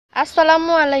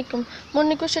আসসালামু আলাইকুম।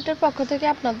 মুন্নি ক্রোশেটের পক্ষ থেকে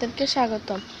আপনাদেরকে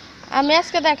স্বাগতম। আমি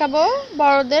আজকে দেখাবো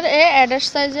বড়দের এই অ্যাডাল্ট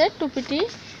সাইজের টুপিটি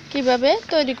কিভাবে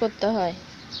তৈরি করতে হয়।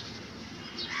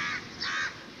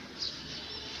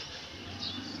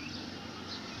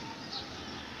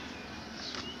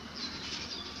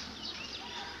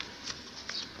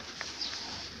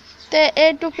 তো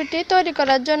এই টুপিটি তৈরি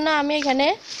করার জন্য আমি এখানে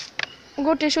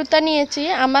গুটি সুতা নিয়েছি।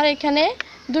 আমার এখানে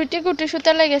দুইটি গুটি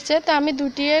সুতা লেগেছে, তো আমি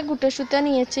দুটি গুটি সুতা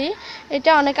নিয়েছি।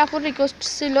 এটা অনেক আপুর রিকোয়েস্ট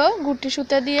ছিল গুটি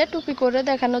সুতা দিয়ে টুপি করে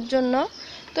দেখানোর জন্য।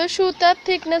 তো সুতার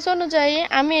থিকনেস অনুযায়ী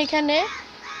আমি এখানে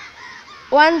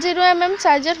 10 mm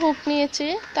সাইজের হুক নিয়েছি।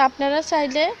 তো আপনারা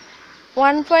চাইলে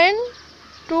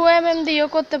 1.2 mm দিয়েও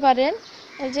করতে পারেন।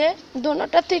 এই যে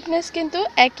দুটোটা থিকনেস কিন্তু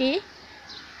একই।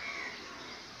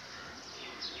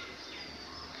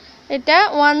 এটা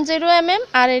 10 mm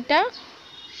আর এটা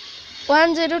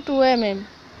 102 mm।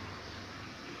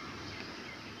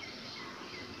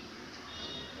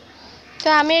 তো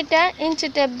আমি এটা ইঞ্চি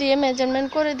টেপ দিয়ে মেজারমেন্ট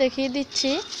করে দেখিয়ে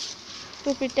দিচ্ছি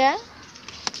টুপিটা।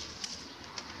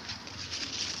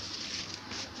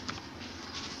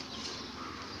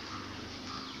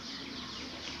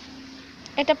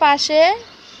 এটা পাশে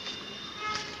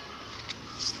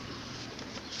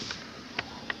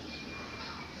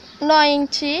 9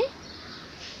 ইঞ্চি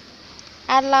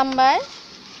আর লম্বায়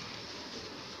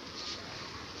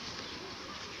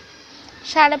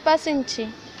 5.5 ইঞ্চি।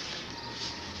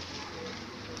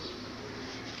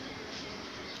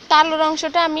 তালুর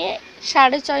অংশটা আমি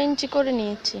 6.5 ইঞ্চি করে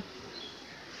নিয়েছি।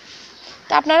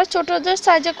 তো আপনারা ছোটদের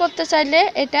সাইজে করতে চাইলে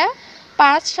এটা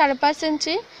 5.5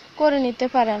 ইঞ্চি করে নিতে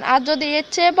পারেন। আর যদি এর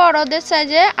চেয়ে বড়দের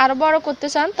সাইজে আরও বড় করতে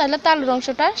চান তাহলে তালুর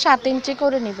অংশটা 7 ইঞ্চি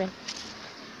করে নেবেন।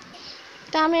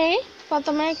 তো আমি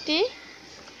প্রথমে একটি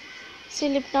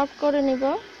স্লিপ নট করে নিব।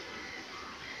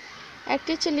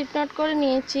 একটি স্লিপ নট করে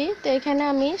নিয়েছি। তো এখানে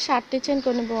আমি 7টি চেন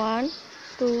করে নেব। 1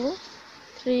 2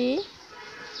 3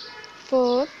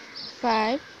 4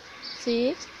 5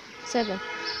 6 7।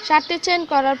 7টি চেন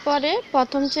করার পরে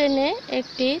প্রথম চেনে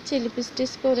একটি স্লিপ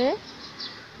স্টিচ করে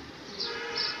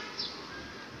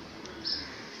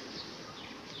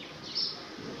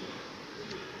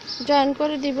জয়েন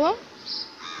করে দিব।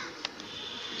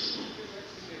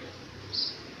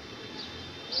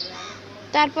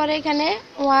 তারপরে এখানে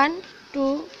 1 2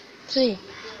 3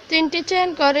 তিনটি চেন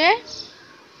করে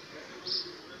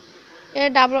এ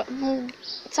ডাবল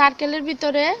সার্কেলের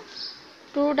ভিতরে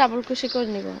 2 ডাবল ক্রোশে করে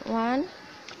নিব। 1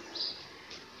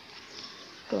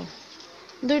 2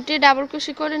 দুইটি ডাবল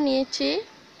ক্রোশে করে নিয়েছি।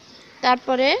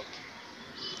 তারপরে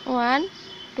 1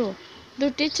 2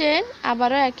 দুটি চেন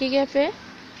আবারও একই গ্যাপে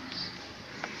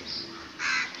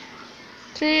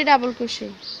 3 ডাবল ক্রোশে।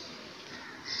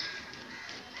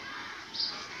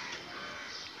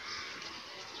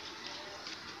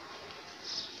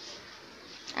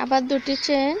 আবার দুটি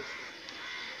চেন,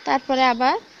 তারপরে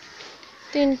আবার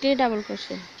 3টি ডাবল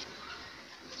ক্রোশে।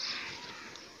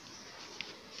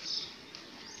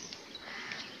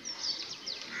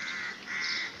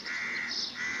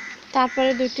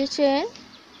 তারপরে দুটি চেন,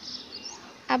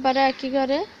 আবার একই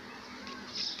করে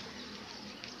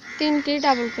 3টি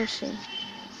double crochet.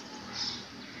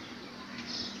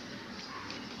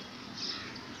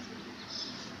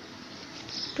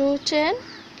 Two chain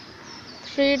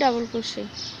 3 double crochet.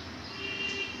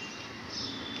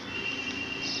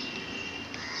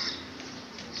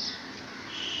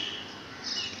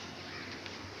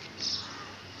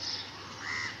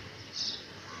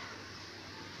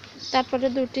 তারপরে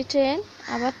দুটি চেন,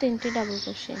 আবার 3টি ডাবল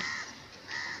ক্রোশে।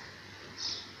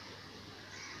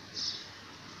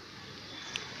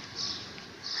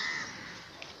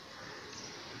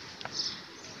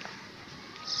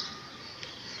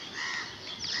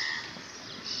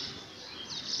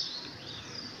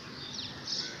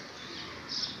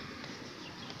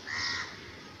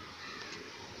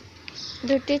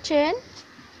 দুটি চেন,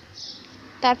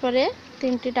 তারপরে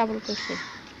 3টি ডাবল ক্রোশে।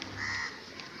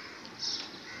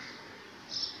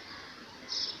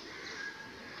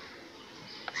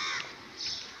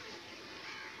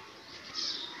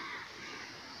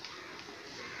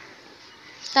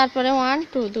 তারপরে 1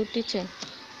 2 দুটি চেন।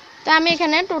 তো আমি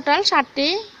এখানে টোটাল 7টি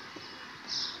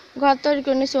ঘর তৈরি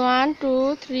করে নিয়েছি। 1 2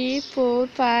 3 4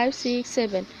 5 6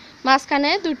 7, মাঝখানে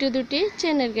দুটি দুটি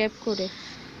চেনের গ্যাপ করে।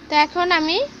 তো এখন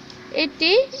আমি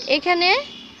এখানে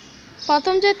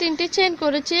প্রথম যে 3টি চেন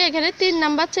করেছি এখানে 3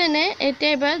 নাম্বার চেনে এটা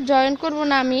এবার জয়েন করব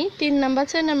না। আমি 3 নাম্বার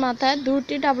চেনের মাথায়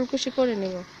 2টি ডাবল ক্রোশে করে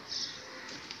নেব।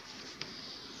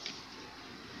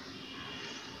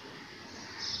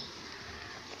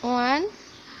 1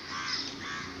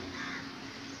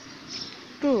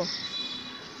 2,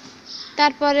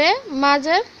 তারপরে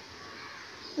মাঝের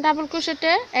ডাবল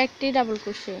ক্রোশেটে একটি ডাবল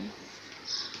ক্রোশে,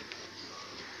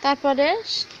 তারপরে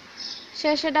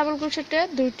শেষে ডাবল ক্রোশেটে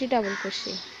দুইটি ডাবল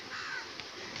ক্রোশে।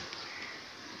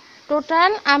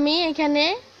 টোটাল আমি এখানে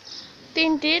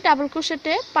 3টি ডাবল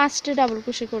ক্রোশেটে 5টি ডাবল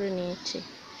ক্রোশে করে নিয়েছি।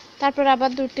 তারপর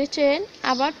আবার দুটি চেন,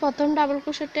 আবার প্রথম ডাবল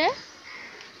ক্রোশেটে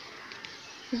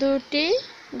দুটি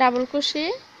ডাবল ক্রোশে,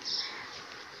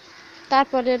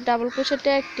 তারপরে ডাবল ক্রোশেটে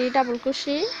একটি ডাবল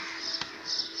ক্রোশে,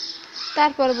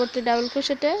 তার পরবর্তী ডাবল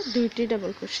ক্রোশেটে দুইটি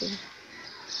ডাবল ক্রোশে।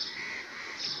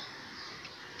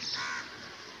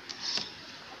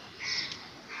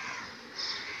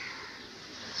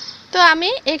 তো আমি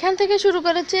এখান থেকে শুরু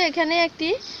করেছি, এখানে একটি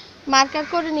মার্কার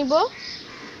করে নিব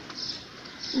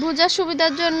বোঝার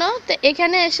সুবিধার জন্য। তো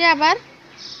এখানে এসে আবার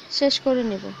শেষ করে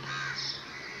নিব।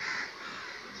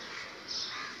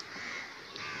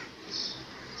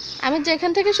 আমি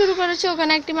যেখান থেকে শুরু করেছি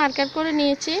ওখানে একটি মার্কার করে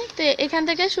নিয়েছি। তো এখান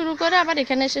থেকে শুরু করে আবার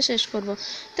এখানে এসে শেষ করব।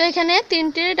 তো এখানে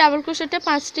 3টি ডাবল ক্রোশেটে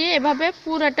 5টি, এভাবে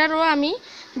পুরোটা রো আমি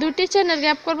 2টি চেনের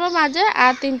গ্যাপ করব মাঝে,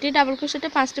 আর 3টি ডাবল ক্রোশেটে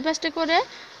 5টি করে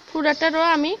পুরোটা রো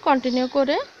আমি কন্টিনিউ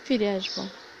করে ফিরে আসব।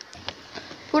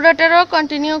 পুরোটা রো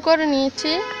কন্টিনিউ করে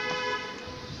নিয়েছি।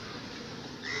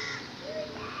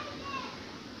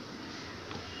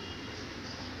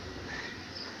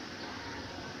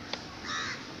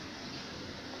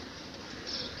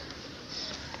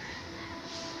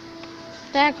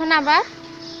 তো এখন আবার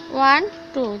 1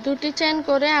 2 দুটি চেন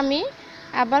করে আমি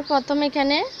আবার প্রথম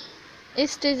এখানে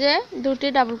স্টিচে দুটি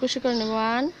ডাবল ক্রোশে করে নেব,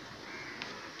 1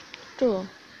 2,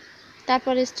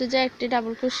 তারপর স্টিচে একটি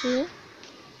ডাবল ক্রোশে,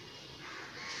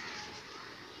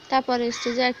 তারপর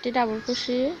স্টিচে একটি ডাবল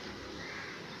ক্রোশে,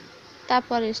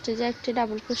 তারপর স্টিচে একটি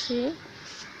ডাবল ক্রোশে,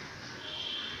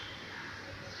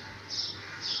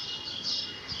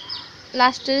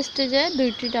 লাস্টের স্টিচে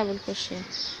দুইটি ডাবল ক্রোশে,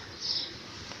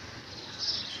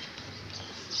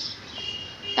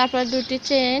 তারপর দুটি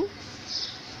চেন,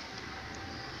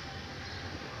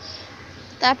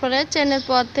 তারপরে চেনের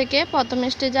পর থেকে প্রথম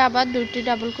স্টেজে আবার দুটি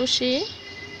ডাবল ক্রোশে,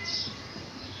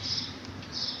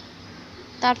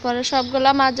 তারপরে সবগুলো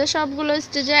মাঝে সবগুলো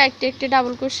স্টেজে একটি একটি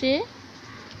ডাবল ক্রোশে,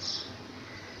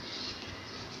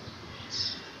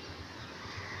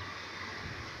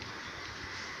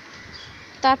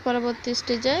 তার পরবর্তী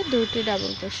স্টেজে দুটি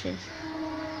ডাবল ক্রোশে,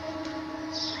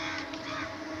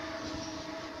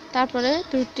 তারপরে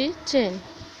দুটি চেন।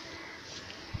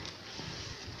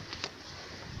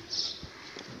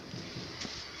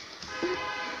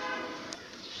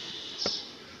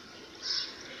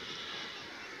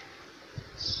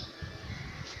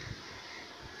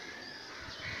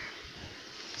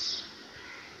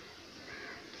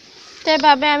 তো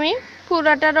এভাবে আমি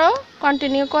পুরোটারও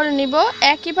কন্টিনিউ করে নিব।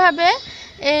 একইভাবে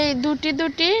এই দুটি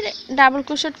ডাবল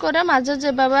ক্রোশেট করে মাঝে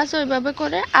যেভাবে আছে ওইভাবে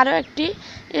করে আরও একটি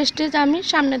স্টিচ আমি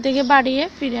সামনের দিকে বাড়িয়ে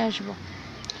ফিরে আসব।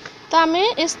 তো আমি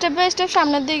স্টেপ বাই স্টেপ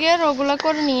সামনের দিকে রোগুলো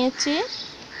করে নিয়েছি।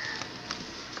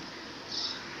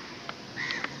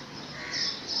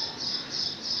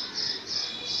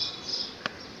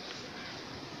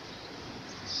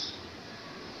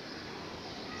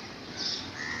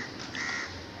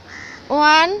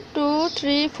 ওয়ান টু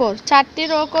থ্রি ফোর, 4টি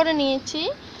রো করে নিয়েছি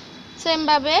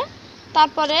সেমভাবে।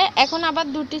 তারপরে এখন আবার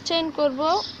দুটি চেন করব,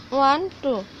 1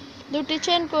 2, দুটি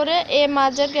চেন করে এ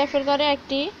মাঝের গ্যাপের ঘরে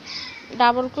একটি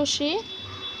ডাবল ক্রোশে,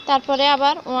 তারপরে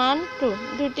আবার 1 2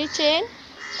 দুটি চেন,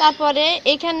 তারপরে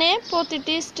এখানে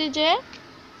প্রতিটি স্টিচে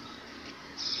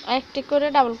একটি করে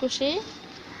ডাবল ক্রোশে,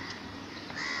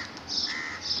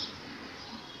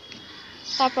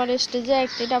 তারপরে স্টিচে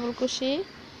একটি ডাবল ক্রোশে,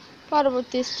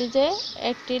 পরবর্তী স্টিচে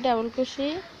একটি ডাবল ক্রোশে,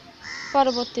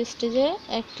 পরবর্তী স্টিচে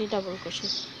একটি ডাবল ক্রোশে।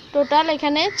 টোটাল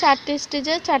এখানে 4টি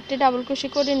স্টিচে 4টি ডাবল ক্রোশে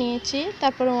করে নিয়েছি।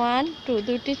 তারপর 1 2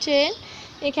 দুটি চেন,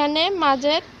 এখানে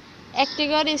মাঝের একটি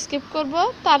ঘর স্কিপ করব,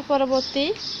 তার পরবর্তী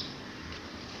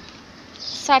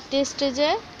 4টি স্টিচে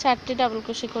 4টি ডাবল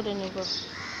ক্রোশে করে নেব।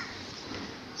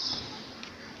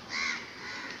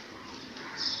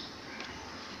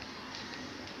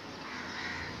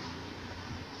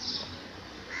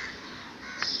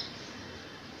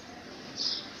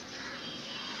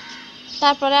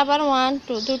 তারপরে আবার 1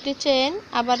 2 দুটি চেন,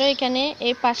 আবারও এখানে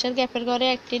এই পাশের গ্যাপের ঘরে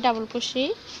একটি ডাবল ক্রোশে,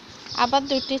 আবার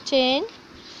দুটি চেন,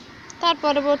 তার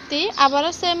পরবর্তী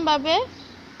আবারও সেমভাবে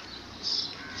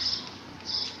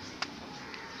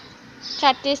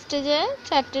 4টি স্টিচে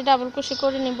 4টি ডাবল ক্রোশে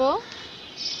করে নিব।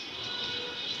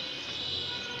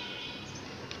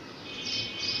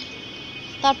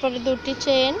 তারপরে দুটি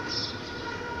চেন,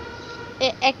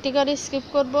 একটি করে স্কিপ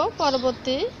করব,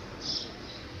 পরবর্তী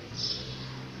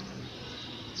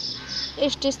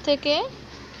স্টিচ থেকে এই 4টি স্টিচে 4টি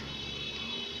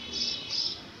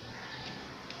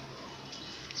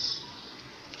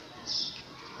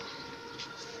ডাবল ক্রোশে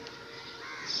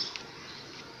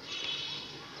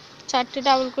 4টি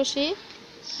ডাবল কুশি,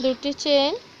 2টি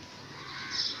চেন,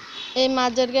 এই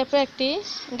মাঝের গ্যাপে একটি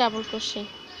ডাবল কুশি।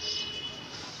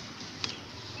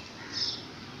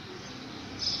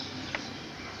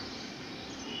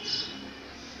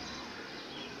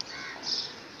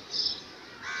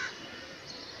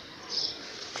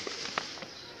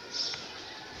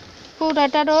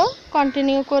 পুরাটারও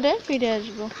কন্টিনিউ করে ফিরে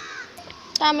আসব।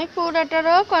 তা আমি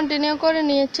পুরাটারও কন্টিনিউ করে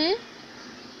নিয়েছি।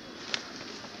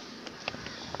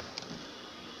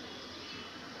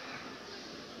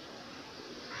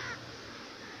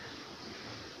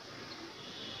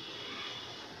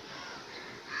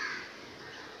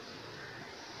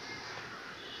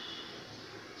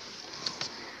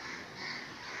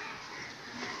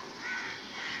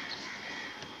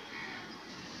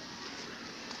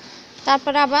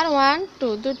 তারপর আবার 1 2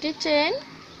 দুটি চেন,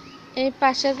 এই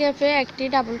পাশের গ্যাপে একটি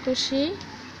ডাবল কুশি,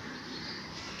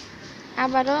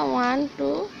 আবারও 1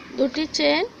 2 দুটি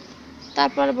চেন, তার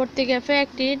পরবর্তী গ্যাপে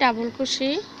একটি ডাবল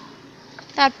কুশি,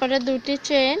 তারপরে দুটি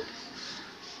চেন,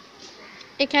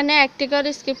 এখানে একটি করে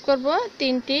স্কিপ করব,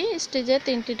 3টি স্টিচে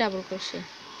 3টি ডাবল কুশি,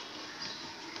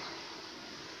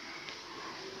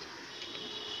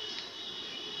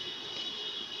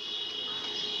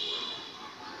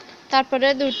 তারপরে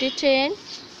দুটি চেন,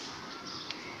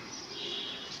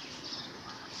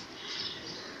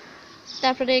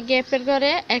 তারপরে গ্যাপের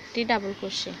ঘরে একটি ডাবল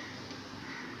কুশি,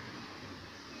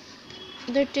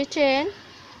 দুটি চেন,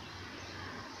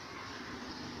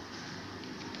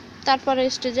 তারপরে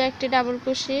স্টিচে একটি ডাবল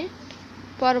কুশি,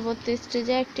 পরবর্তী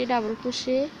স্টিচে একটি ডাবল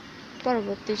কুশি,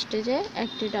 পরবর্তী স্টিচে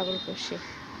একটি ডাবল কুশি,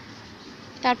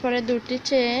 তারপরে দুটি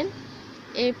চেন,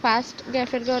 এই ফার্স্ট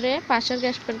গ্যাপের ঘরে পাশের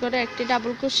গ্যাপের ঘরে একটি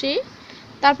ডাবল কুশি,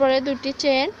 তারপরে দুটি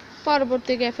চেন,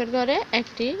 পরবর্তী গ্যাপের ঘরে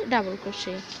একটি ডাবল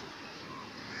কুশি,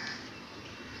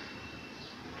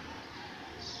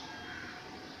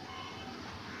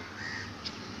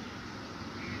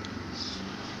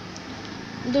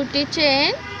 দুটি চেন,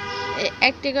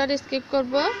 একটি করে স্কিপ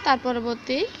করব, তার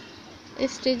পরবর্তী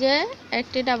স্টিচে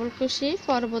একটি ডাবল কুশি,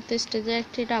 পরবর্তী স্টিচে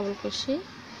একটি ডাবল কুশি,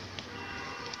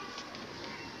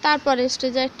 তারপরে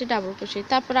স্টিচে একটি ডাবল কুশি,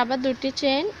 তারপর আবার দুটি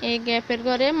চেন, এই গ্যাপের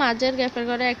ঘরে মাঝের গ্যাপের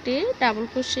ঘরে একটি ডাবল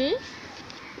কুশি,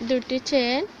 দুটি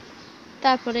চেন,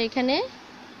 তারপরে এখানে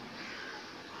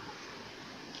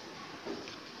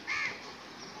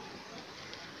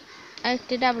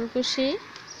একটি ডাবল কুশি,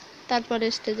 তারপরে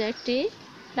স্টিচে একটি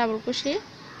ডাবল কুশি,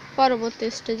 পরবর্তী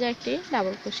স্টিচে একটি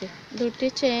ডাবল কুশি, দুটি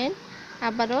চেন,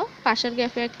 আবারও পাশের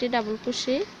গ্যাপে একটি ডাবল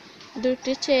কুশি,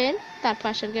 দুটি চেন, তার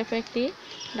পাশের গ্যাপে একটি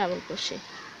ডাবল কুশি।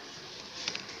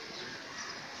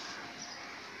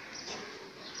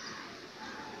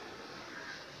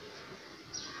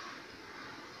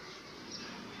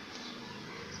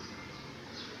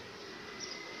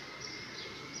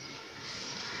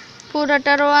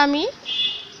 পুরোটারও আমি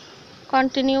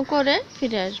কন্টিনিউ করে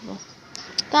ফিরে আসব।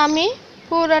 তো আমি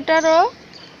পুরোটারও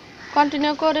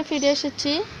কন্টিনিউ করে ফিরে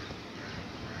এসেছি।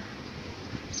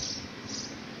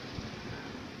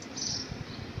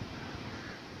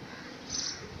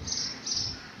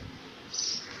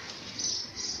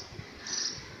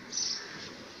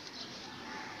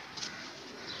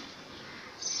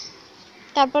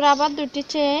 তারপর আবার দুটি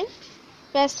চেন,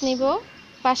 প্যাচ নিব,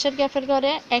 পাশের গ্যাপের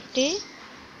ঘরে একটি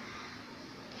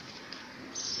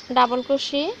ডাবল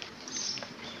কুশি,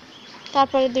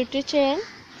 তারপরে দুটি চেন,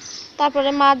 তারপরে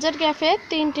মাঝের গ্যাপে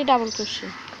 3টি ডাবল কুশি,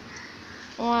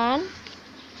 1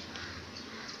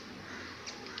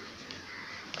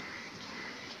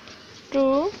 2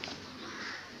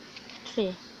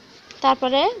 3,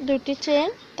 তারপরে দুটি চেন,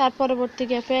 তার পরবর্তী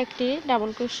গ্যাপে একটি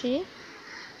ডাবল কুশি,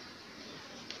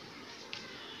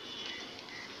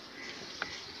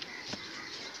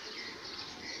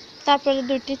 তারপরে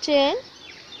দুটি চেন,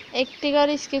 একটি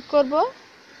করে স্কিপ করব,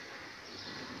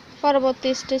 পরবর্তী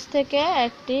স্টিচ থেকে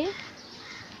একটি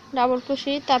ডাবল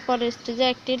কুশি, তারপরে স্টিচে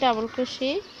একটি ডাবল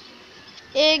কুশি,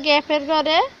 এই গ্যাপের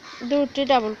ঘরে দুটি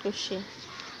ডাবল কুশি,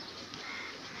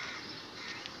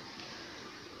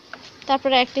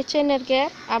 তারপরে একটি চেনের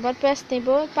গ্যাপ, আবার প্যাচ নিব,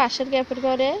 পাশের গ্যাপের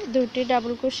ঘরে দুটি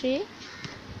ডাবল কুশি,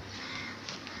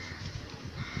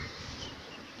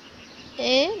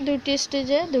 এই দুটি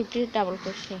স্টিচে দুটি ডাবল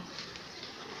কুশি,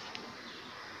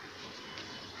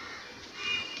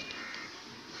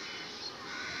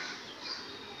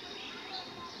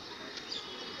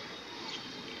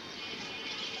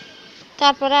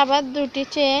 তারপরে আবার দুটি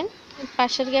চেন,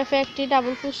 পাশের গ্যাপে একটি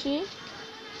ডাবল কুশি,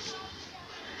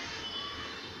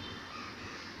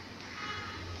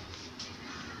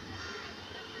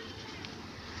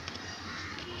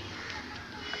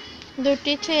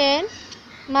 দুটি চেন,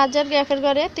 মাঝের গ্যাপের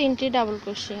ঘরে 3টি ডাবল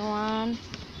কুশি, 1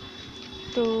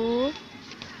 2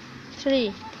 3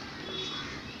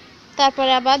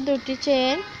 তারপরে আবার দুটি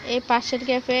চেন এই পাশের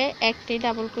গ্যাপে একটি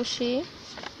ডাবল ক্রোশি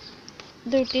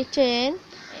দুটি চেন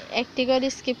একটি করে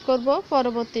স্কিপ করব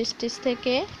পরবর্তী স্টিচ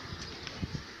থেকে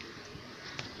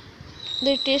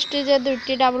দুইটি স্টিচে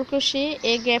দুইটি ডাবল ক্রোশি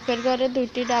এই গ্যাপের ঘরে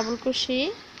দুইটি ডাবল ক্রোশি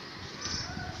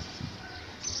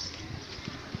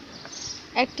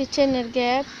একটি চেনের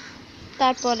গ্যাপ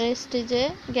তারপরে স্টিচে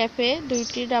গ্যাপে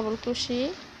দুইটি ডাবল ক্রোশি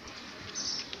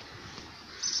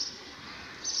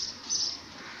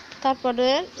তারপরে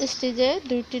স্টিচে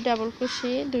দুইটি ডাবল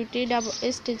ক্রোশি দুইটি ডাবল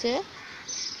স্টিচে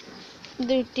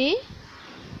দুইটি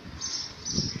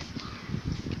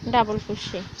ডাবল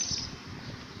ক্রোশি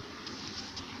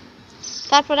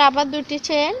তারপরে আবার দুটি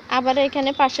চেন আবার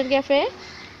এখানে পাশের গ্যাপে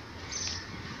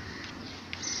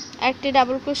একটি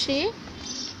ডাবল ক্রোশি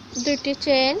দুটি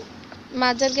চেন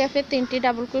মাঝের গ্যাপে তিনটি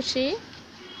ডাবল ক্রোশি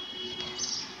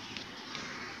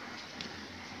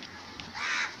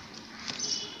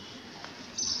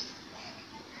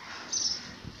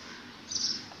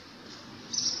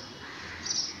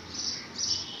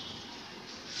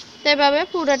এভাবে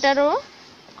পুরোটারও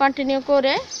কন্টিনিউ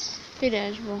করে ফিরে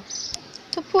আসব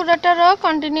তো পুরোটারও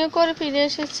কন্টিনিউ করে ফিরে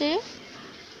এসেছি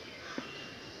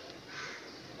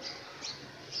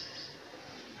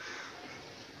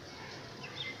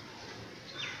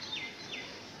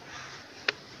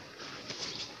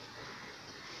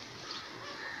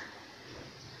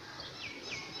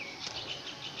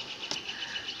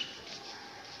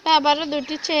আবারও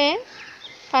দুটি চেন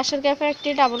পাশের গ্যাপে একটি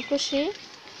ডাবল ক্রোশি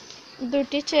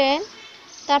দুটি চেন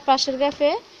তার পাশের গ্যাপে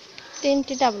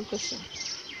তিনটি ডাবল ক্রোশি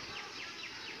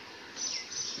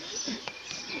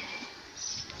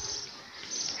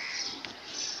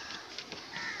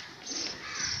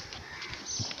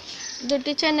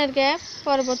দুটি চেনের গ্যাপ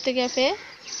পরবর্তী গ্যাপে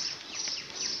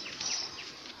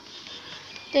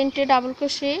তিনটি ডাবল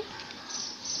ক্রোশি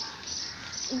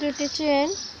দুটি চেন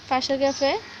পাশের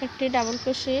গ্যাপে একটি ডাবল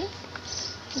ক্রোশি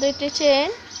দুইটি চেন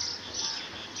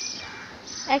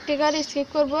একটি ঘর স্কিপ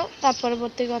করব তার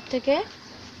পরবর্তী ঘর থেকে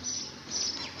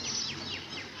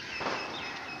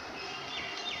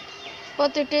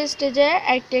প্রতিটি স্টেজে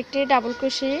একটি একটি ডাবল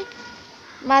ক্রোশি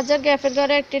মাঝের গ্যাপের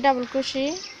ঘরে একটি ডাবল ক্রোশি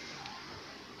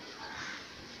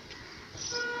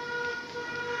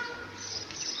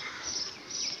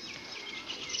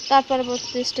তার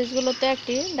পরবর্তী স্টেজগুলোতে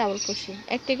একটি ডাবল ক্রোশি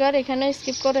একটি ঘর এখানে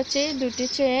স্কিপ করেছি দুটি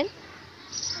চেন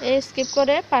এই স্কিপ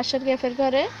করে পাশের গ্যাপের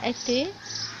ঘরে একটি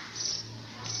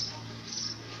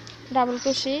ডাবল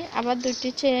ক্রোশি আবার দুটি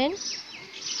চেন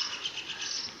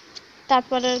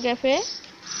তারপরের গ্যাপে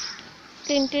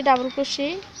তিনটি ডাবল ক্রোশি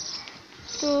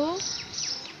 2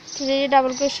 3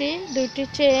 ডাবল ক্রোশি দুটি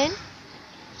চেন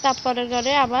তারপরের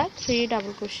ঘরে আবার 3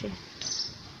 ডাবল ক্রোশি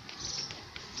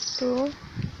 2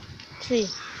 3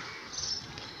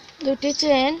 দুটি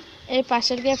চেন এই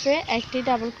পাশের গ্যাপে একটি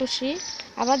ডাবল ক্রোশি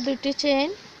আবার দুটি চেন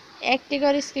একটি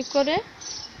ঘর স্কিপ করে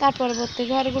তার পরবর্তী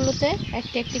ঘরগুলোতে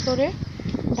একটি একটি করে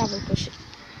ডাবল ক্রোশি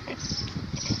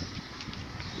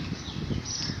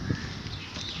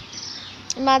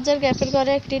মাঝের গ্যাপের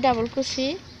ঘরে একটি ডাবল ক্রোশি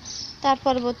তার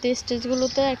পরবর্তী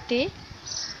স্টেজগুলোতে একটি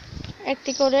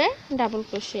একটি করে ডাবল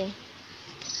ক্রোশি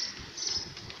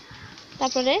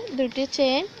তারপরে দুটি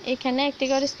চেন এখানে একটি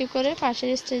করে স্কিপ করে পাশের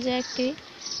স্টেজে একটি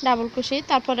ডাবল ক্রোশি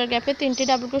তারপরের গ্যাপে তিনটি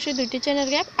ডাবল ক্রোশি দুটি চেনের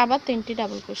গ্যাপ আবার তিনটি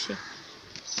ডাবল ক্রোশি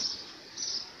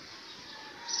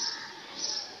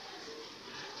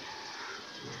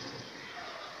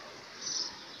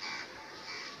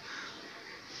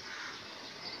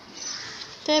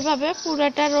তো এভাবে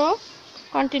পুরোটা রো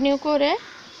কন্টিনিউ করে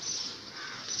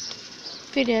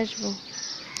ফিরে আসব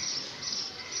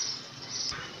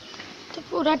তো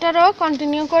পুরোটা রো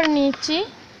কন্টিনিউ করে নিয়েছি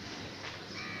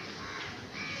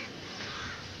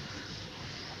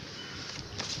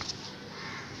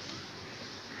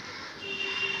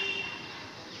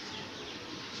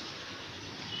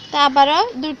তো আবারও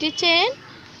দুটি চেন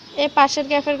এই পাশের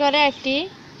গ্যাপের ঘরে একটি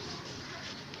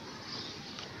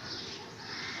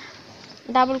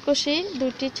ডাবল ক্রোশি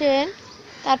দুটি চেন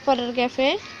তারপরের গ্যাপে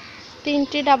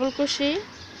তিনটি ডাবল ক্রোশি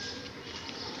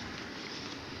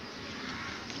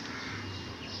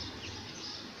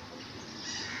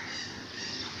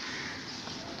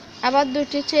আবার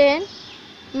দুটি চেন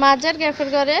মাঝের গ্যাপের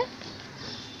ঘরে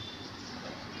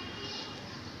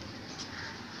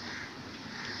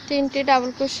তিনটি ডাবল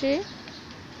ক্রোশি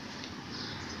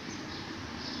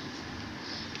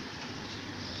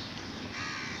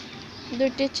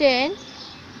দুটি চেন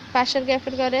পাশের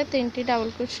গ্যাপের ঘরে তিনটি ডাবল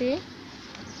ক্রোশি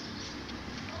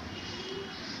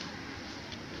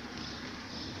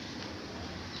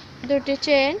দুটি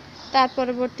চেন তার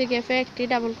পরবর্তী গ্যাপে একটি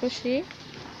ডাবল ক্রোশি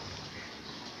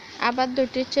আবার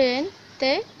দুটি চেন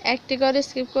ঘরগুলোতে একটি ঘর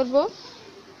স্কিপ করব,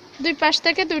 দুই পাশ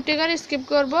থেকে দুইটি ঘর স্কিপ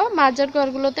করব, মাঝের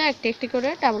ঘরগুলোতে একটি একটি করে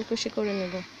ডাবল ক্রোশে করে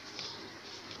নেব।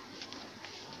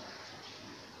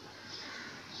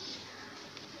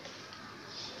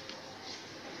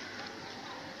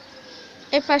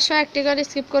 এই পাশেও একটি ঘর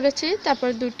স্কিপ করেছি, তারপর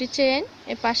দুটি চেন,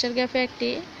 এই পাশের গ্যাপে একটি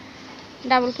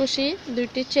ডাবল ক্রোশে,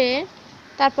 দুটি চেন,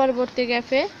 তার পরবর্তী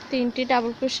গ্যাপে তিনটি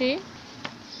ডাবল ক্রোশে,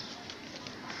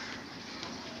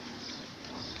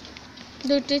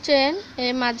 দুটি চেন,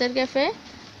 এই মাঝের গ্যাপে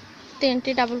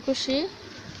তিনটি ডাবল ক্রোশে,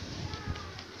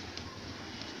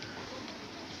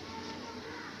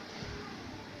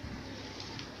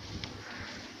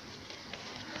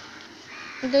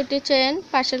 দুটি চেন,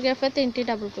 পাশের গ্যাপে তিনটি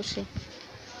ডাবল ক্রোশে,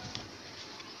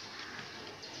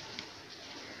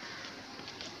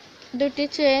 দুটি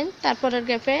চেন, তারপরের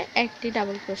গ্যাপে একটি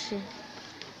ডাবল ক্রোশে,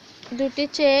 দুটি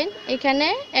চেন, এখানে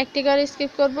একটি ঘর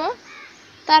স্কিপ করব,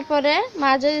 তারপরে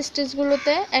মাঝের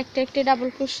স্টিচগুলোতে একটি একটি ডাবল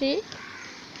ক্রোশে,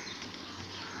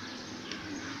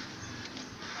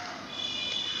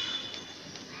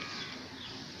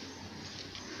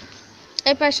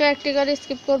 এই পাশে একটি ঘর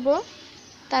স্কিপ করব,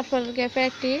 তারপরের গ্যাপে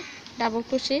একটি ডাবল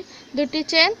ক্রোশে, দুটি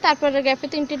চেন, তারপরের গ্যাপে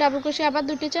তিনটি ডাবল ক্রোশে, আবার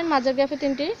দুটি চেন, মাঝের গ্যাপে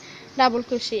তিনটি ডাবল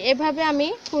ক্রোশে। এভাবে আমি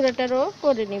পুরোটা রো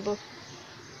করে নিব।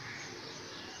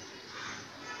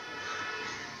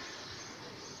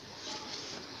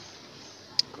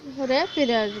 করে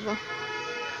ফিরে আসব।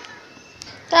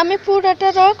 তো আমি পুরোটা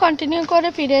রো কন্টিনিউ করে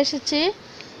ফিরে এসেছি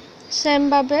সেম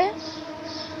ভাবে।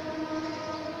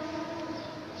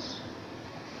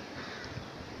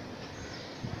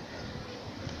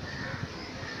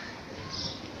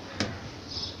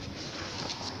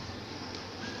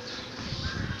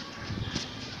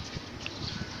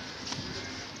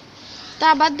 তো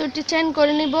আবার দুটি চেন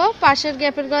করে নিব, পাশের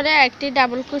গ্যাপের ঘরে একটি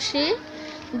ডাবল ক্রোশে,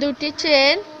 দুটি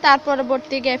চেন, তার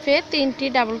পরবর্তী গ্যাপে তিনটি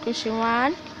ডাবল ক্রোশে,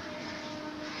 1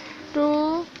 2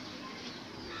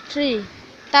 3,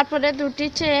 তারপরে দুটি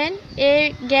চেন, এই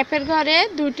গ্যাপের ঘরে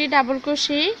দুটি ডাবল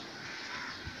ক্রোশে,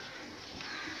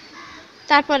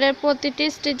 তারপরে প্রতিটি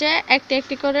স্টিচে একটি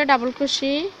একটি করে ডাবল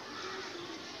ক্রোশে,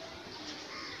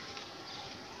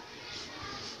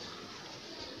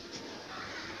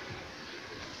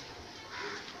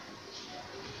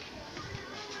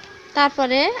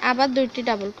 তারপরে আবার দুইটি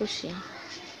ডাবল ক্রোশে,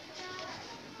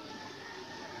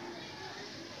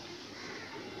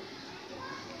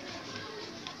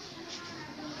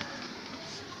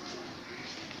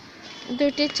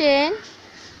 দুটি চেন,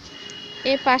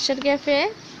 এই পাশের গ্যাপে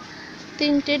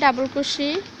তিনটি ডাবল ক্রোশে,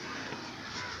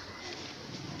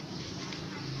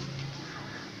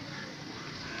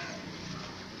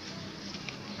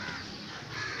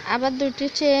 আবার দুটি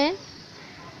চেন,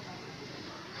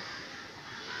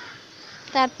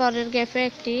 তারপরের গ্যাপে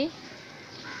একটি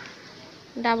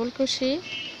ডাবল ক্রোশে,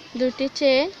 দুটি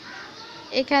চেন,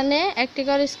 এখানে একটি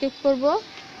করে স্কিপ করব,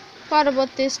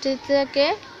 পরবর্তী স্টিচ থেকে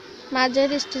মাঝের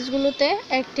স্টিচগুলোতে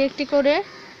একটি একটি করে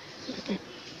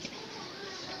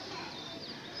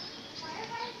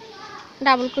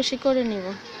ডাবল ক্রোশে করে নিব।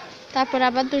 তারপর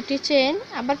আবার দুটি চেন,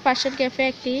 আবার পাশের গ্যাপে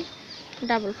একটি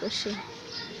ডাবল ক্রোশে,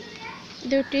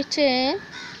 দুটি চেন,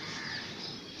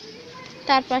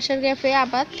 তার পাশের গ্যাপে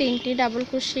আবার তিনটি ডাবল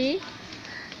ক্রোশে,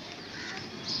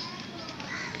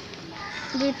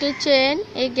 দুটি চেন,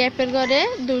 এই গ্যাপের ঘরে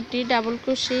দুটি ডাবল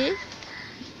ক্রোশে,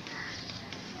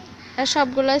 আর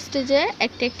সবগুলো স্টিচে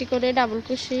একটি একটি করে ডাবল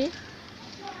ক্রোশে,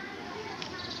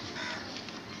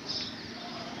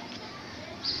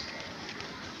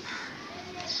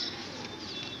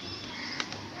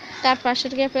 তার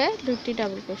পাশের গ্যাপে দুটি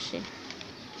ডাবল ক্রোশে,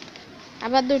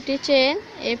 আবার দুটি চেন,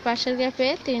 এই পাশের গ্যাপে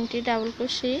তিনটি ডাবল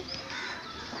ক্রোশে,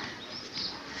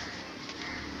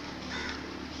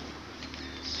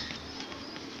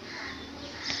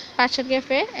 পাশের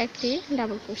গ্যাপে একটি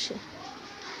ডাবল ক্রোশে।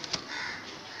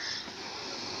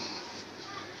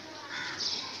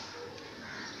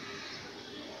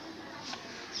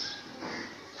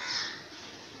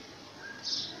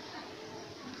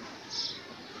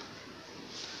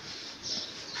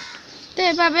 তো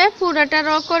এভাবে পুরোটা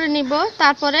রো করে নিব।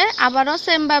 তারপরে আবারও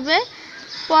সেম ভাবে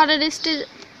পরের স্টিচ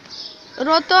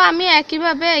রো তো আমি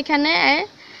একইভাবে এখানে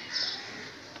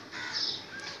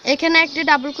একটি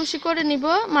ডাবল ক্রোশে করে নিব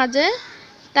মাঝে,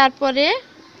 তারপরে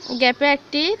গ্যাপে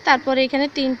একটি, তারপরে এখানে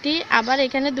তিনটি, আবার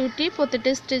এখানে দুটি,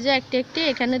 প্রতিটা স্টিচে একটি একটি,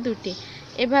 এখানে দুটি,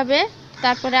 এভাবে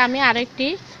তারপরে আমি আরেকটি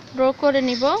রো করে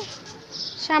নিব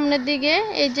সামনের দিকে।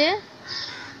 এই যে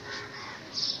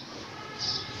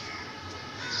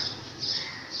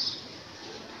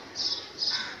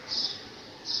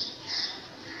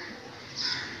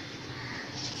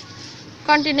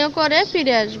কন্টিনিউ করে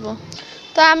ফিরে আসব।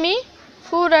 তো আমি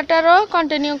পুরোটা রো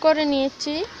কন্টিনিউ করে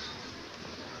নিয়েছি।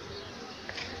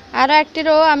 আর একটি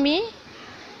রো আমি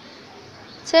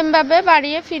সেম ভাবে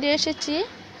বাড়িয়ে ফিরে এসেছি।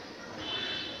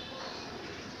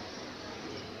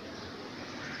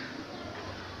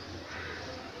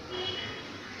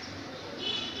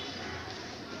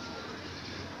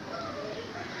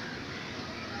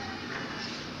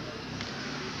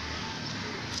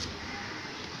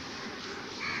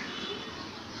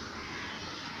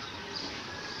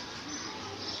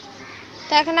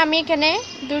 তো এখন আমি এখানে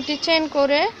দুটি চেইন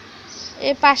করে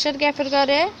এই পাশের গ্যাপের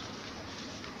ঘরে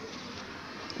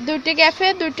দুটি গ্যাপে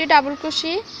দুটি ডাবল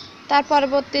কুশি, তার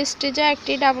পরবর্তী স্টিচে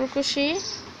একটি ডাবল কুশি,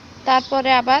 তারপরে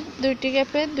আবার দুইটি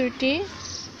গ্যাপে দুইটি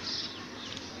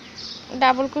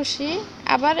ডাবল কুশি,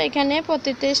 আবার এখানে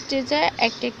প্রতিটি স্টিচে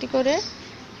একটি একটি করে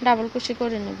ডাবল কুশি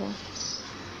করে নেব।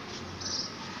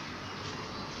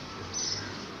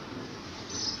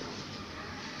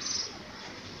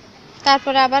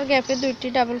 তারপরে আবার গ্যাপে দুইটি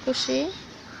ডাবল কুশি,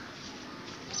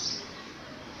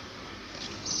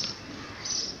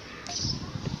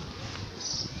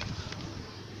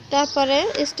 তারপরে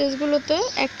স্টিচগুলোতে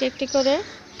একটি একটি করে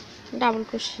ডাবল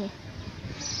কুশি।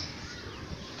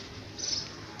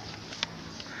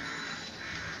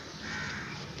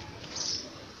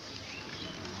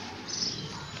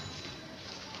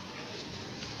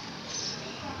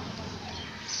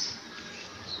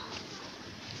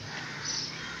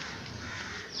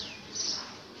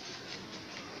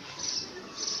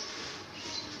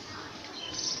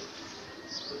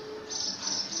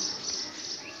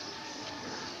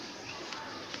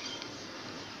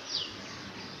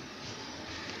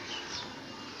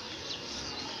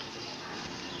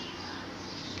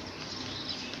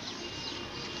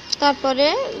 তারপরে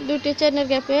দুটি চেনের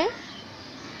গ্যাপে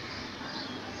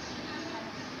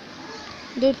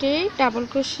দুটি ডাবল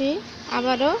কুশি,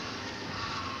 আবারও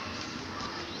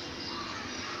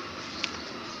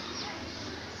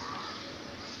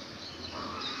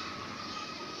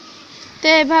তো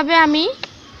এভাবে আমি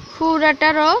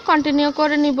পুরাটারও কন্টিনিউ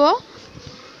করে নিব।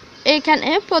 এইখানে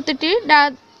প্রতিটি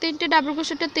তিনটি ডাবল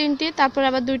কুশিতে তিনটি, তারপরে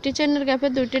আবার দুইটি চেনের গ্যাপে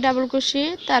দুইটি ডাবল কুশি,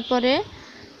 তারপরে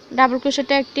ডাবল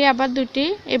ক্রোশেটে একটি আবার দুটি,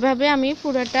 এভাবে আমি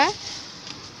পুরোটা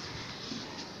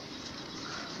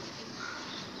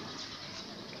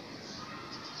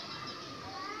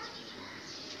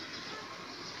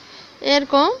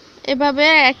এরকম এভাবে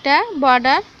একটা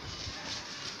বর্ডার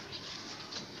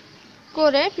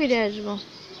করে ফিরে আসব।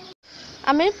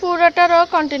 আমি পুরোটারও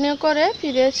কন্টিনিউ করে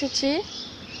ফিরে এসেছি।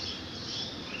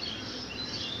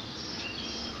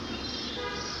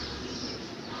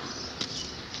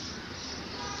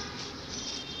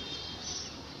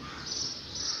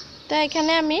 তো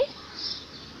এখানে আমি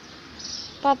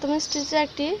প্রথম স্টিচে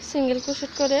একটি সিঙ্গেল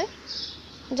ক্রোশেট করে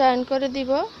জয়েন করে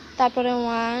দিব, তারপরে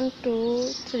 1 2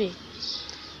 3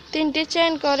 তিনটি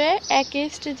চেইন করে একই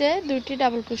স্টিচে দুটি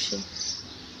ডাবল ক্রোশে,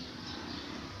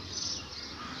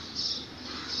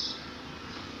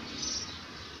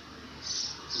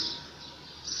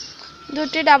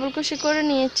 দুটি ডাবল ক্রোশে করে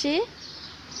নিয়েছি।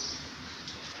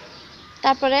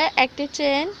 তারপরে একটি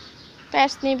চেইন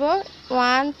প্যাচ নিব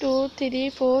 1 2 3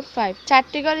 4 5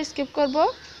 চারটি ঘর স্কিপ করব।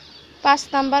 5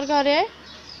 নাম্বার ঘরে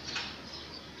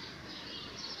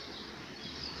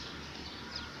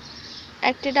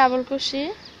একটি double crochet,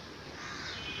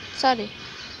 sorry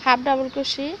half double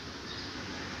crochet,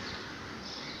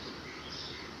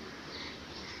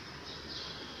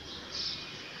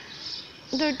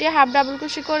 দুইটি হাফ ডাবল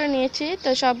ক্রোশে করে নিয়েছি। তো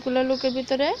সবগুলো লুকের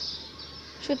ভিতরে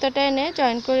সুতাটা এনে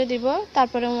জয়েন করে দিব।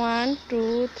 তারপরে 1 2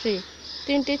 3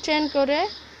 তিনটি চেইন করে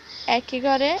একই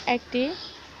ঘরে একটি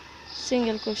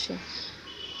সিঙ্গেল ক্রোশে,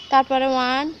 তারপরে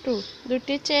 1 2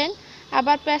 দুটি চেইন,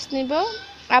 আবার প্যাচ নিব,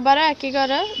 আবারও একই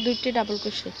ঘরে দুটি ডাবল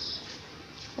ক্রোশে,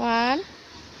 1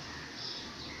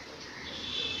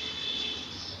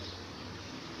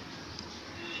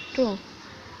 2,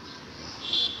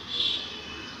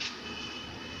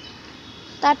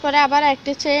 তারপরে আবার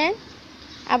একটি চেইন,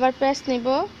 আবার প্যাচ নিব,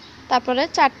 তারপরে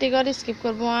চারটি ঘর স্কিপ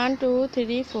করব 1 2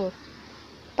 3 4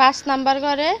 5 নাম্বার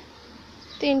ঘরে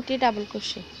তিনটি ডাবল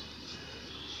ক্রোশে,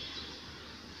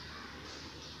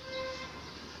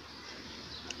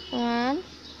 1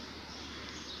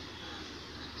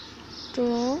 2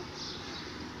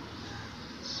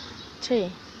 3,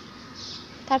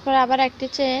 তারপরে আবার একটি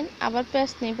চেইন, আবার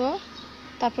প্যাচ নিব,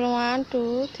 তারপরে 1 2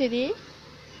 3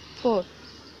 4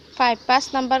 5 5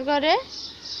 নাম্বার ঘরে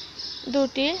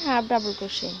দুটি হাফ ডাবল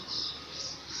ক্রোশে,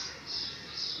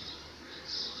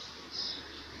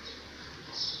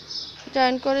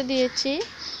 জয়েন করে দিয়েছি।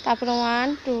 তারপরে 1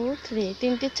 2 3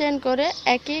 তিনটি চেইন করে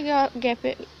একই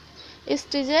গ্যাপে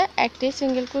স্টিচে একটি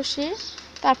সিঙ্গেল ক্রোশে,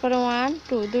 তারপরে 1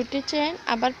 2 দুটি চেন,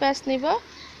 আবার প্যাচ নিব,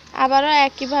 আবারও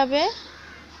একইভাবে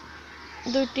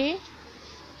দুটি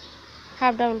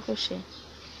হাফ ডাবল ক্রোশে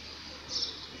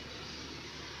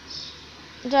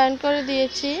জয়েন করে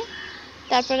দিয়েছি।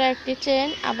 তারপরে একটি চেন,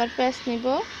 আবার প্যাচ নিব,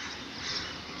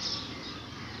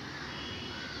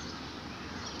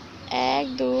 1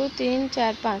 2 3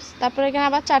 4 5। তারপরে এখানে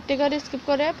আবার 4টি ঘর স্কিপ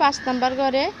করে 5 নাম্বার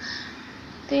ঘরে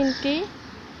 3টি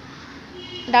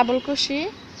ডাবল ক্রোশে,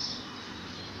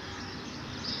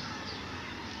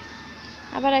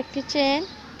 আবার একটি চেন,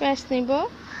 প্যাচ নিব,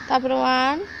 তারপরে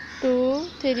 1 2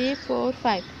 3 4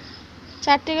 5।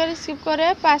 4টি ঘর স্কিপ করে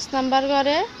 5 নাম্বার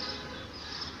ঘরে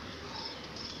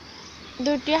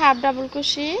 2টি হাফ ডাবল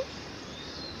ক্রোশে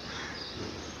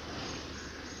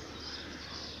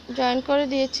জয়েন করে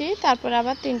দিয়েছি। তারপরে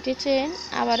আবার 3টি চেন,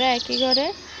 আবারও একই ঘরে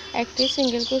একটি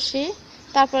সিঙ্গেল ক্রোশে,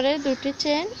 তারপরে 2টি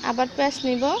চেন, আবার প্যাচ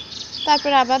নিব,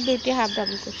 তারপরে আবার 2টি হাফ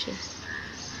ডাবল ক্রোশে।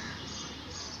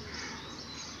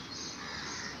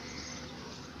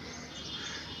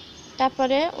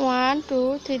 তারপরে 1 2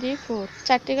 3 4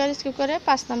 4টি ঘর স্কিপ করে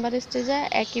 5 নাম্বার স্টেজে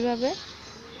একইভাবে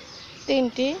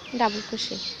 3টি ডাবল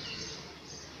ক্রোশে।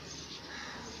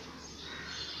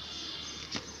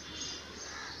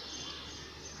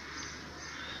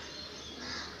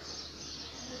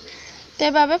 তো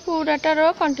এভাবে পুরোটা রো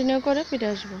কন্টিনিউ করে ফিরে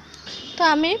আসবো। তো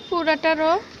আমি পুরোটা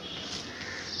রো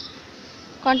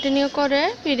কন্টিনিউ করে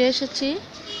ফিরে এসেছি।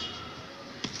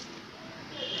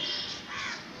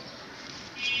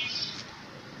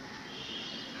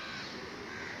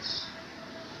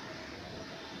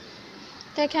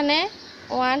 তো এখানে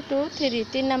 1 2 3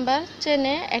 3 নাম্বার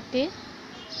চেনে একটি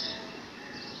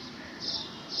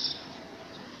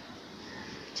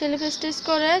স্লিপ স্টিচ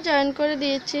করে জয়েন করে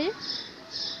দিয়েছি।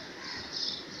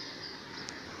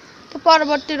 তো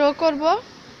পরবর্তী রো করব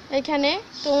এখানে।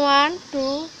 তো 1 2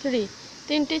 3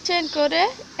 3টি চেন করে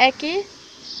একই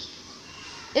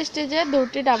স্টেজে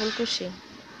 2টি ডাবল ক্রোশে,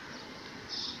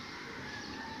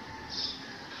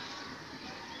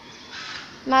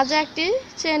 মাঝে একটি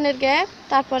চেনের গ্যাপ,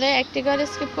 তারপরে একটি ঘর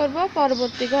স্কিপ করব,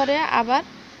 পরবর্তী ঘরে আবার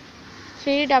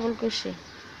 3 ডাবল ক্রোশে,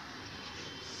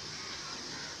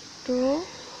 2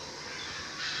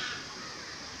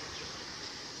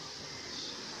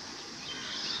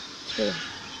 3,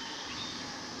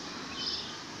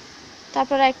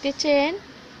 তারপরে একটি চেন,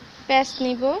 প্যাচ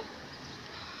নিব,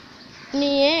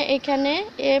 নিয়ে এখানে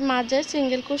এ মাঝে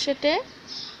সিঙ্গেল ক্রোশেটে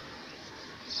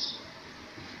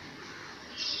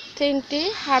 3টি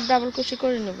হাফ ডাবল ক্রোশে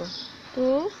করে নেব, 2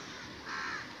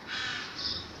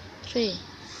 3।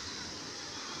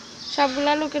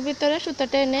 সবগুলা লুকের ভিতরে সুতা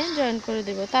টেনে জয়েন করে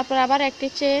দেব। তারপর আবার একটি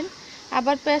চেন,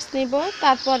 আবার প্যাচ নিব,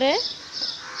 তারপরে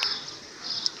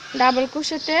ডাবল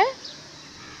ক্রোশেটে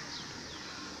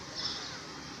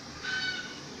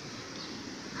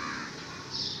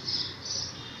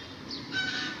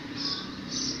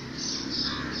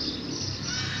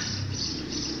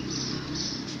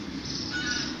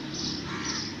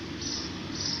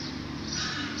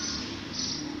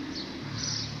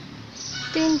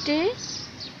 3টি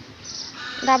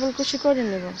ডাবল ক্রোশে করে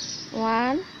নেব,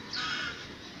 1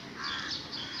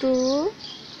 2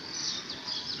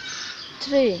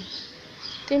 3।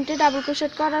 3টি ডাবল ক্রোশে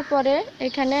করার পরে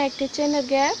এখানে একটি চেনের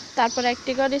গ্যাপ, তারপর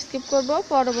একটি ঘর স্কিপ করব,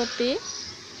 পরবর্তী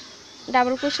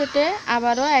ডাবল ক্রোশেটে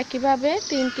আবারও একইভাবে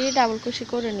 3টি ডাবল ক্রোশে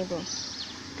করে নেব,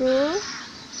 2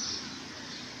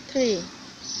 3।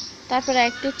 তারপরে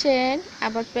একটি চেন,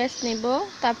 আবার প্যাচ নিব,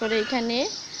 তারপরে এখানে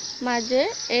মাঝে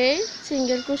এই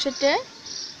সিঙ্গেল ক্রোশেটে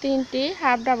 3টি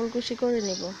হাফ ডাবল ক্রোশে করে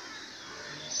নেব।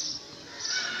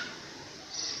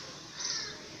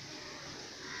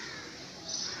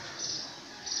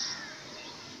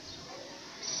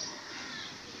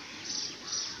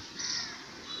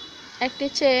 একটি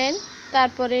চেন,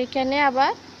 তারপরে এখানে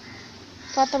আবার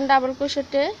প্রথম ডাবল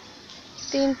ক্রোশেটে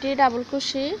 3টি ডাবল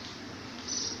ক্রোশে,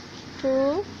 2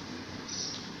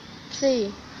 3,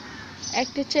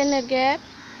 একটি চেনের গ্যাপ,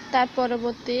 তার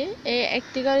পরবর্তী এই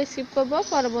একটি ঘর স্কিপ করব,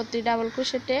 পরবর্তী ডাবল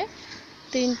ক্রোশেটে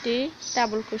 3টি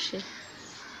ডাবল ক্রোশে,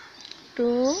 2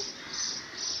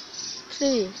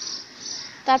 3।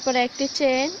 তারপরে একটি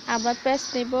চেন, আবার প্যাচ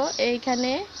নিব,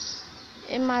 এইখানে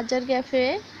এই মাঝের গ্যাপে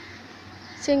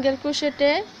সিঙ্গেল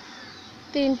ক্রোশেটে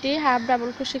 3টি হাফ ডাবল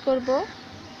ক্রোশে করব,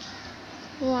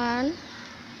 1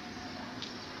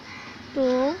 2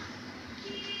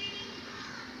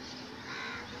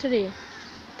 3।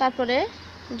 তারপরে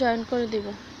জয়েন করে দিব।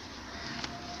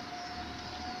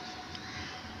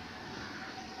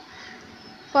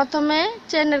 প্রথমে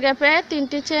চেনের গ্যাপে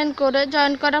 3টি চেন করে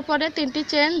জয়েন করার পরে 3টি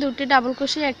চেন, 2টি ডাবল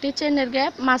ক্রোশে, একটি চেনের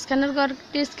গ্যাপ, মাঝখানের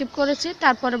ঘরটি স্কিপ করেছি,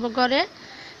 তারপরে ঘরে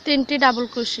 3টি ডাবল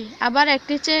ক্রোশে, আবার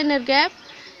একটি চেনের গ্যাপ,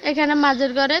 এখানে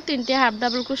মাঝের ঘরে 3টি হাফ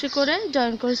ডাবল কুশি করে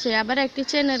জয়েন করেছি। আবার একটি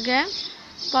চেনের গ্যাপ,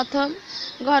 প্রথম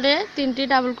ঘরে 3টি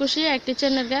ডাবল কুশি, একটি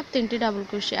চেনের গ্যাপ, 3টি ডাবল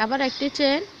কুশি, আবার একটি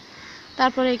চেন,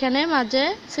 তারপর এখানে মাঝে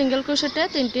সিঙ্গেল কুশিতে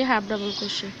 3টি হাফ ডাবল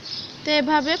কুশি। তো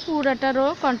এভাবে পুরোটা রো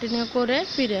কন্টিনিউ করে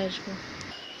ফিরে আসবো।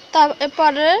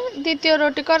 তারপরে দ্বিতীয়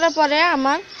রোটি করার পরে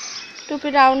আমার টুপি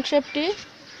রাউন্ড শেপটি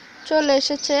চলে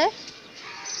এসেছে।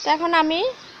 তো এখন আমি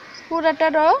পুরোটা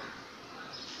রো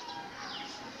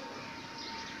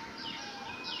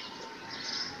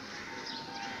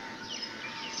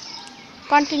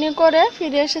কন্টিনিউ করে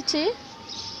ফিরে এসেছি।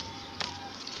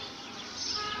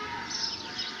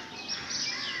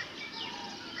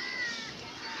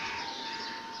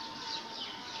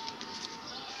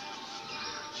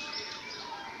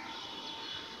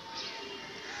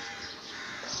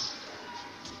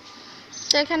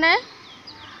 এখানে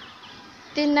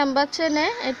 3 নাম্বার চেনে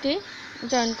এটি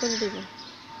জয়েন করে দিব।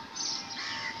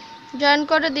 জয়েন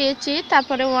করে দিয়েছি।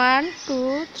 তারপরে 1 2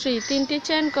 3 3টি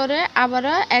চেন করে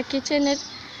আবারও একই চেনের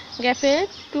গ্যাপে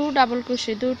 2 ডাবল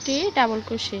কুশি, 2টি ডাবল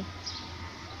কুশি,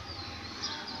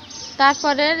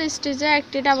 তারপরের স্টিচে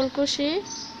একটি ডাবল কুশি,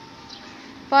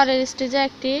 পরের স্টিচে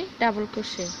একটি ডাবল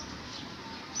কুশি,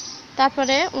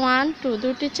 তারপরে 1 2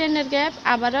 2টি চেনের গ্যাপ,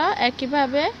 আবারও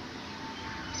একইভাবে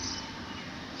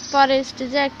পরের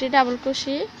স্টিচে একটি ডাবল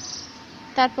কুশি,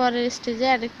 তারপরের স্টিচে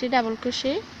আরেকটি ডাবল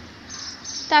কুশি,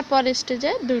 তারপরের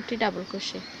স্টিচে 2টি ডাবল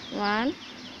কুশি, 1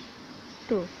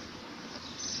 2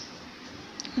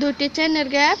 2টি চেনের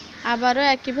গ্যাপ, আবারও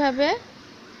একইভাবে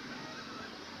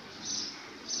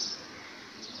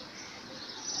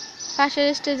পাশের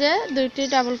স্টিচে 2টি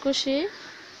ডাবল কুশি,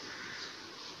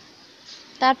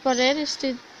 তারপরের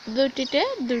স্টিচ 2টিতে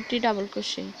 2টি ডাবল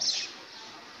কুশি,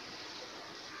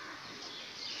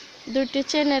 2টি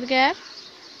চেনের গ্যাপ,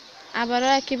 আবারও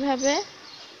একইভাবে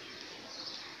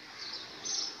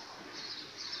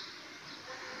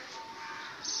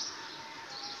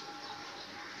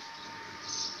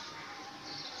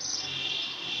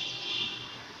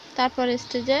তারপর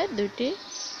স্টিচে 2টি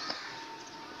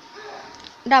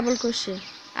ডাবল কুশি,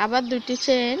 আবার 2টি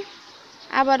চেন,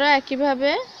 আবারও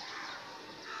একইভাবে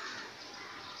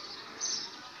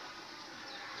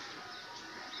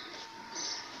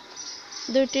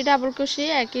দুইটি ডাবল কুশি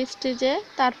একই স্টিচে,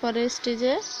 তারপরে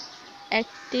স্টিচে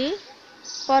একটি,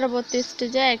 পরবর্তী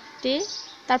স্টিচে একটি,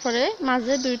 তারপরে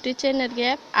মাঝে 2টি চেনের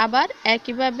গ্যাপ, আবার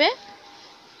একইভাবে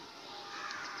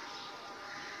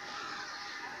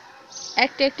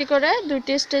একটি একটি করে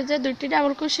 2টি স্টিচে 2টি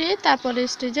ডাবল কুশি, তারপরে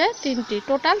স্টিচে 3টি,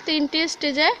 টোটাল 3টি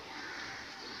স্টিচে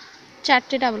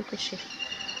 4টি ডাবল কুশি,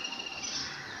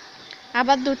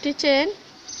 আবার 2টি চেন,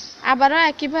 আবারও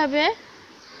একইভাবে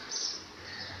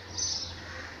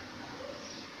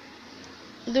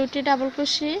 2টি ডাবল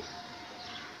কুশি,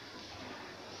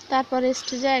 তারপরে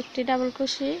স্টিচে একটি ডাবল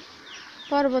কুশি,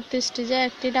 পরবর্তী স্টিচে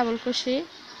একটি ডাবল কুশি,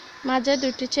 মাঝে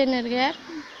 2টি চেনের গ্যাপ,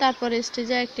 তারপরে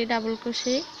স্টিচে একটি ডাবল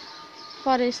কুশি,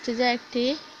 পরে স্টিচে একটি,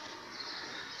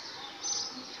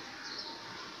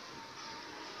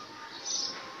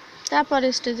 তারপরে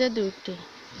স্টিচে 2টি,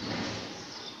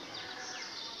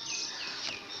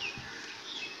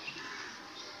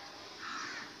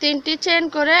 তিনটি চেন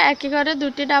করে একই ঘরে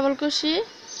 2টি ডাবল কুশি,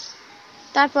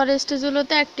 তারপরে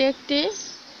স্টিচগুলোতে একটি একটি,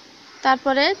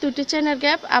 তারপরে 2টি চেনের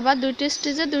গ্যাপ, আবার 2টি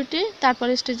স্টিচে 2টি,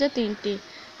 তারপরে স্টিচে 3টি,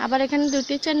 আবার এখানে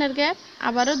 2টি চেনের গ্যাপ,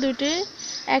 আবারও 2টি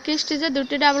একই স্টিচে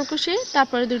 2টি ডাবল কুশি,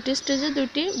 তারপরে 2টি স্টিচে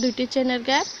 2টি চেনের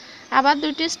গ্যাপ, আবার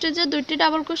 2টি স্টিচে 2টি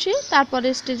ডাবল কুশি, তারপরে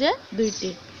স্টিচে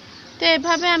 2টি। তো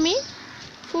এভাবে আমি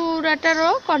পুরোটা রো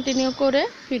কন্টিনিউ করে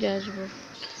ফিরে আসব।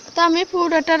 তো আমি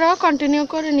পুরোটা রো কন্টিনিউ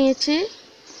করে নিয়েছি।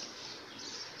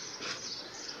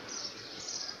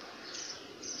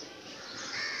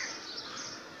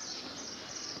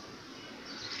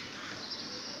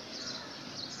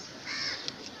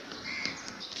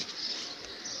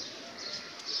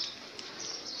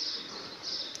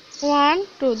 ওয়ান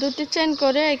টু 2টি চেন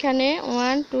করে এখানে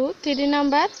 1 2 3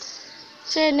 নাম্বার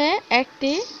চেনে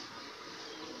একটি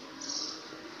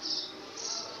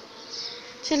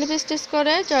স্লিপ স্টিচ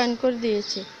করে জয়েন করে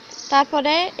দিয়েছি।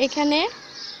 তারপরে এখানে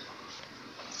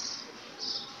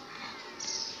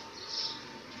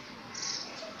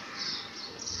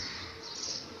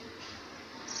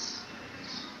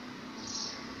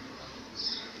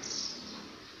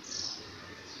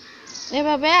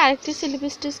এভাবে আরেকটি স্লিপ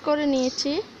স্টিচ করে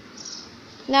নিয়েছি।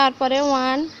 নেওয়ার পরে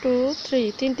 1 2 3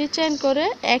 3টি চেন করে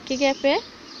একই গ্যাপে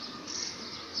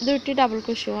 2টি ডাবল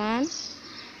কুশি, 1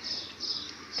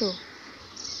 2,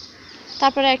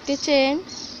 তারপরে একটি চেন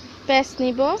প্যাচ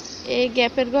নিব এই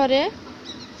গ্যাপের ঘরে,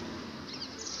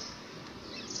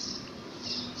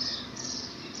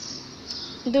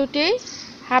 দুটি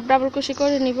হাফ ডাবল কুশি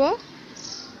করে নিব।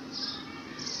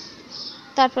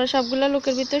 তারপর সবগুলো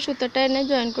লুকের ভিতরে সুতোটা এনে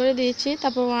জয়েন করে দিয়েছি।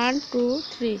 তারপর 1 2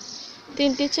 3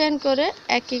 তিনটি চেন করে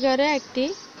একই ঘরে একটি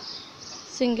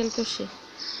সিঙ্গেল কুশি।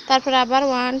 তারপর আবার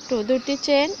 1 2 দুটি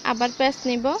চেন, আবার প্যাচ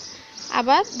নিব,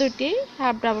 আবার দুটি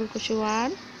হাফ ডাবল কুশি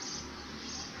 1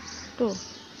 2।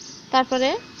 তারপরে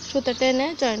সুতোটা এনে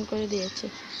জয়েন করে দিয়েছি।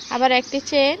 আবার একটি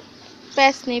চেন,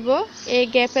 প্যাচ নিব, এই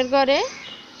গ্যাপের ঘরে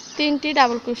তিনটি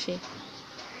ডাবল কুশি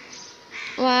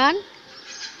 1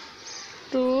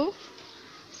 2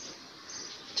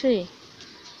 3।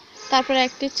 তারপর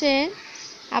একটি চেন,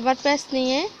 আবার প্যাচ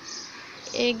নিয়ে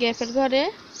এই গ্যাপের ঘরে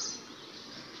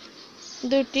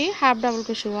দুটি হাফ ডাবল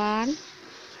কুশি 1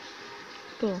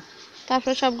 2।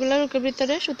 তারপর সবগুলো লুকের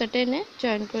ভিতরে সুতোটা এনে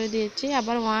জয়েন করে দিয়েছি।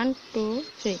 আবার 1 2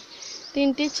 3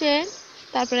 তিনটি চেন,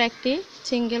 তারপর একটি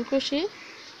সিঙ্গেল কুশি,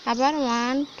 আবার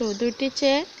 1 2 দুটি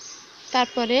চেন,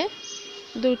 তারপরে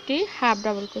দুটি হাফ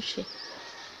ডাবল কুশি।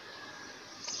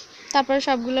 তারপরে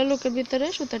সবগুলো লুকের ভিতরে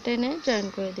সুতোটা এনে জয়েন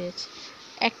করে দিয়েছি।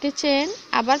 একটি চেন,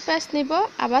 আবার প্যাচ নিব,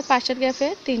 আবার পাশের গ্যাপে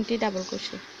তিনটি ডাবল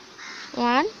কুশি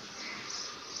 1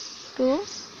 2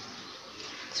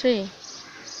 3।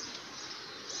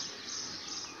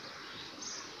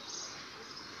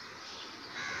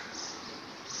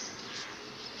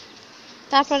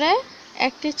 তারপরে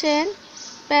একটি চেন,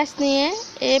 প্যাচ নিয়ে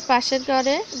এই পাশের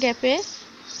ঘরে গ্যাপে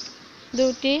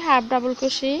দুটি হাফ ডাবল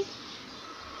কুশি,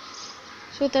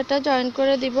 সুতোটা জয়েন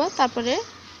করে দিব। তারপরে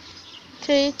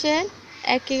 3 চেন,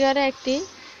 একই ঘরে একটি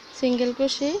সিঙ্গেল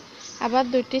কুশি, আবার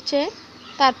দুটি চেন,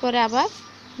 তারপরে আবার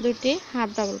দুটি হাফ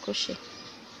ডাবল কুশি।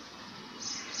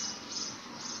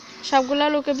 সবগুলো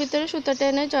লুকের ভিতরে সুতোটা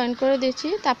এনে জয়েন করে দিয়েছি।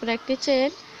 তারপরে একটি চেন,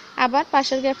 আবার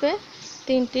পাশের গ্যাপে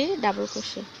তিনটি ডাবল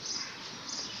কুশি।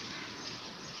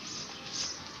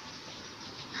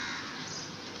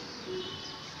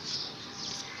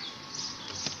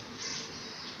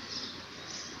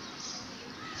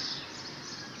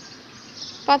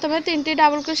 প্রথমে তিনটি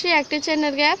ডাবল কুশি, একটি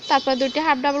চেনের গ্যাপ, তারপর দুটি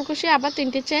হাফ ডাবল কুশি, আবার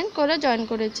তিনটি চেন করে জয়েন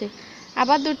করেছি।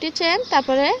 আবার দুটি চেন,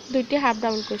 তারপরে দুটি হাফ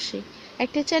ডাবল কুশি,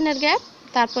 একটি চেনের গ্যাপ,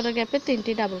 তারপরে গ্যাপে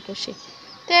তিনটি ডাবল কুশি।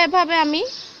 তো এভাবে আমি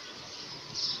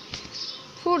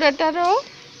পুরোটারও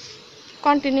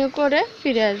কন্টিনিউ করে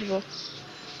ফিরে আসব।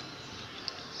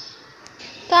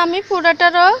 তো আমি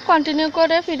পুরোটারও কন্টিনিউ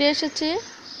করে ফিরে এসেছি।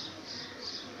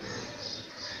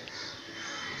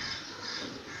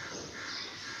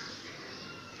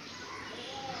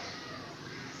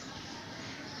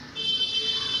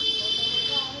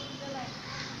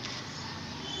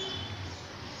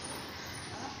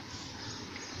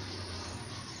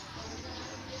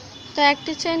 তো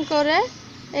একটি চেন করে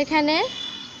এখানে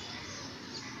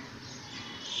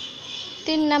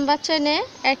 3 নাম্বার চেনে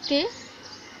একটি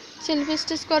সেলফ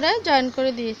স্টিচ করে জয়েন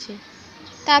করে দিয়েছি।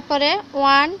 তারপরে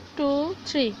 1 2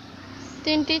 3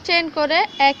 তিনটি চেন করে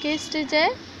একই স্টিচে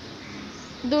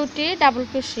দুটি ডাবল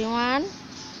কুশি 1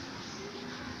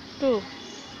 2।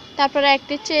 তারপরে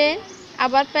একটি চেন,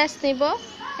 আবার প্যাচ নিব,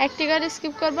 একটি করে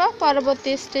স্কিপ করব,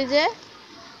 পরবর্তী স্টিচে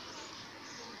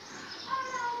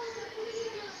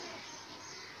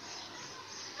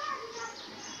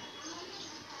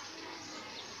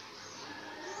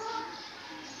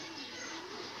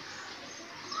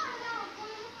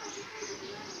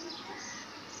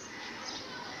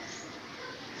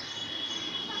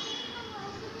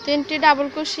তিনটি ডাবল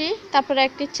কুশি, তারপর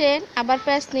একটি চেন, আবার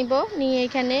প্যাচ নিব, নিয়ে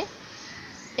এখানে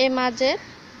এই মাঝে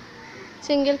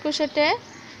সিঙ্গেল কুশিতে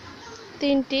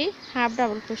তিনটি হাফ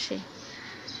ডাবল কুশি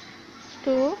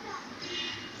 2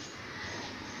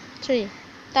 3।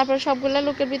 তারপর সবগুলো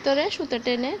লুকের ভিতরে সুতো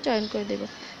টেনে জয়েন করে দেব।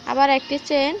 আবার একটি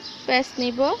চেন, প্যাচ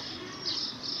নিব,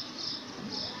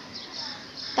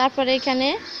 তারপরে এখানে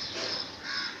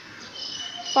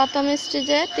প্রথম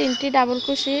স্টিচে তিনটি ডাবল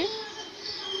কুশি,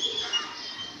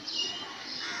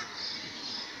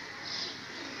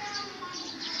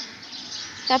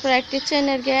 তারপর একটি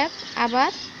চেনের গ্যাপ,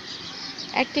 আবার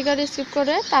একটি করে স্কিপ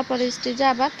করে তারপরে স্টিচে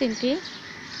আবার তিনটি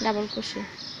ডাবল কুশি।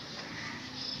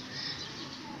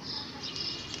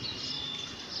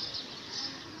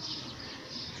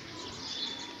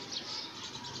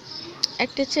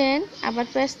 একটি চেন, আবার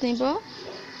প্যাচ নিব,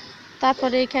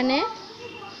 তারপরে এখানে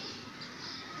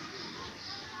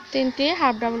তিনটি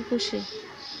হাফ ডাবল কুশি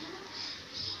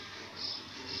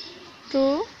 2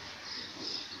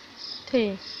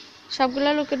 3। সবগুলো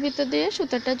লুকের ভিতর দিয়ে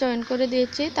সুতোটা জয়েন করে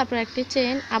দিয়েছি। তারপর একটি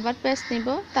চেন, আবার প্যাচ নিব,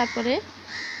 তারপরে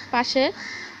পাশের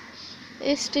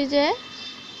স্টিচে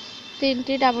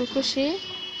তিনটি ডাবল কুশি,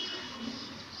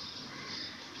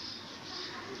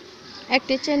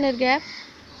 একটি চেনের গ্যাপ,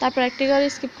 তারপর একটি করে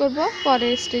স্কিপ করব,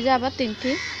 পরের স্টিচে আবার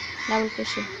তিনটি ডাবল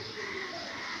কুশি।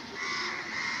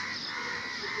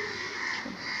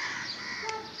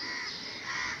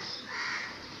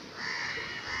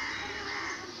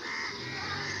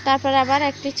 তারপরে আবার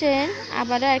একটি চেন,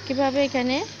 আবার একইভাবে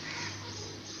এখানে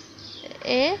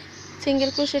এ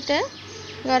সিঙ্গেল ক্রোশেটে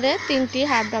ঘরে 3টি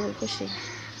হাফ ডাবল ক্রোশে।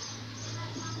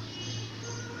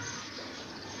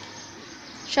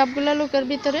 সবগুলো লুকের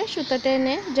ভিতরে সুতাটা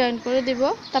এনে জয়েন করে দিব।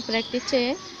 তারপরে একটি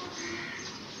চেন,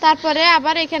 তারপরে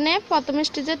আবার এখানে প্রথম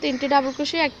স্টিচে 3টি ডাবল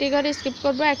ক্রোশে, একটি ঘরে স্কিপ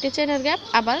করব, একটি চেনের গ্যাপ,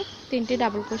 আবার 3টি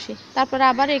ডাবল ক্রোশে। তারপরে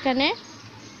আবার এখানে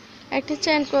একটি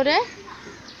চেন করে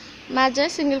মাঝে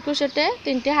সিঙ্গেল ক্রোশেটে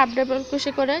 3টি হাফ ডাবল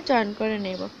ক্রোশে করে জয়েন করে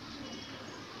নেব।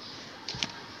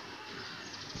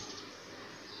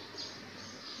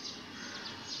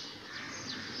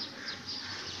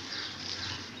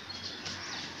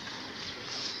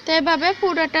 তো এভাবে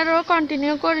পুরোটা রো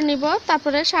কন্টিনিউ করে নিব।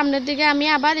 তারপরে সামনের দিকে আমি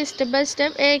আবার স্টেপ বাই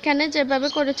স্টেপ এইখানে যেভাবে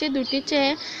করেছি দুটি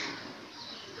চেন,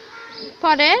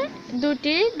 পরে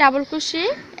দুটি ডাবল ক্রোশে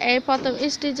এই প্রথম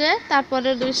স্টিচে, তারপরে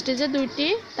দুই স্টিচে দুইটি,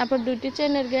 তারপর দুইটি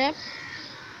চেনের গ্যাপ,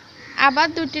 আবার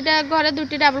ঘরে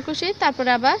দুটি ডাবল ক্রোশে, তারপরে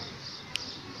আবার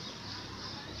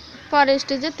পরের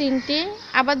স্টিচে 3টি,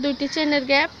 আবার দুইটি চেনের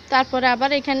গ্যাপ, তারপরে আবার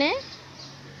এখানে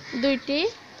দুইটি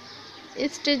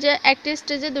স্টিচে, একটি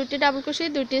স্টিচে দুইটি ডাবল ক্রোশে,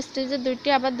 দুইটি স্টিচে দুইটি,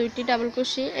 আবার দুইটি ডাবল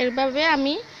ক্রোশে। এইভাবে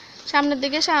আমি সামনের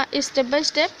দিকে স্টেপ বাই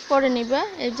স্টেপ করে নিব।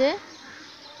 এই যে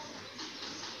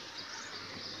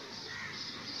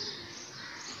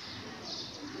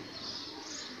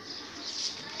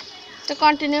তো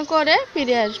কন্টিনিউ করে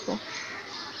ফিরে আসব।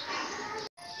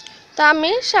 তো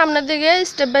আমি সামনের দিকে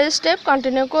স্টেপ বাই স্টেপ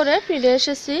কন্টিনিউ করে ফিরে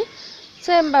এসেছি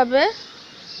সেমভাবে।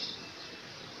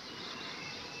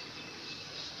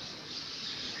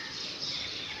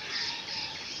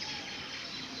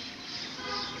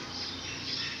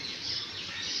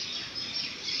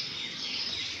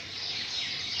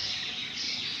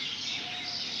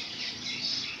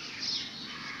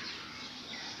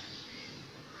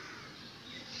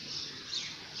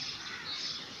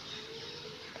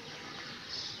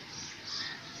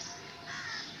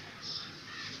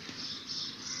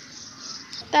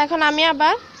 তো এখন আমি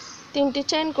আবার 3টি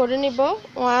চেইন করে নিব,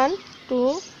 1 2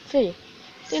 3।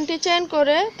 3টি চেইন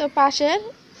করে তো পাশের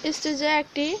স্টিচে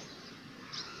একটি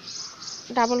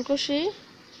ডাবল ক্রোশে,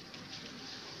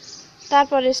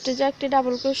 তারপরে স্টিচে একটি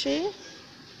ডাবল ক্রোশে,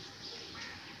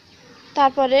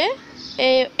 তারপরে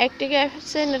এই একটি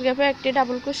চেইনের গ্যাপে একটি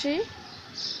ডাবল ক্রোশে,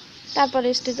 তারপরে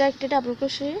স্টিচে একটি ডাবল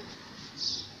ক্রোশে,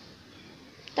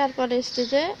 তারপরে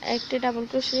স্টিচে একটি ডাবল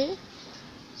ক্রোশে,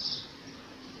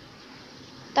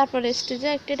 তারপরে স্টিচে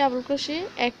একটি ডাবল ক্রোশে,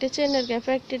 একটি চেইনের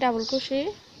গ্যাপে একটি ডাবল ক্রোশে,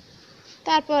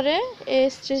 তারপরে এই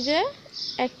স্টিচে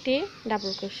একটি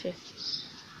ডাবল ক্রোশে,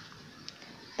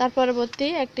 তার পরবর্তী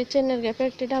একটি চেইনের গ্যাপে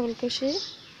একটি ডাবল ক্রোশে,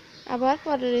 আবার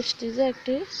পরের স্টিচে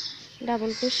একটি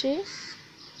ডাবল ক্রোশে,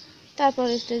 তারপর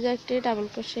স্টিচে একটি ডাবল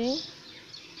ক্রোশে,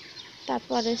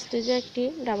 তারপর স্টিচে একটি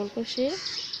ডাবল ক্রোশে,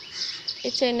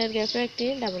 এই চেইনের গ্যাপে একটি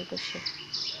ডাবল ক্রোশে।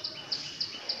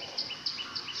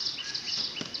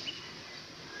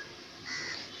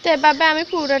 তো এভাবে আমি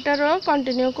পুরোটা রো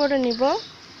কন্টিনিউ করে নিব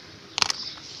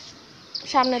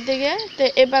সামনের দিকে। তো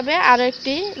এভাবে আরো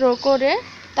একটি রো করে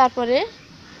তারপরে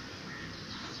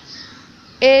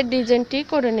এই ডিজাইনটি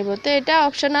করে নিব। তো এটা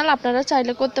অপশনাল, আপনারা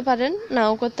চাইলে করতে পারেন,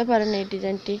 নাও করতে পারেন এই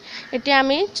ডিজাইনটি। এটি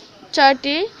আমি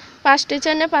 5টি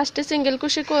চেনে 5টি সিঙ্গেল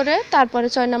ক্রোশে করে তারপরে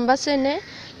 6 নাম্বার চেনে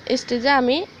স্টিচে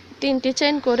আমি 3টি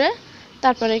চেইন করে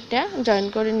তারপরে একটা জয়েন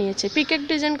করে নিয়েছি, পিকেক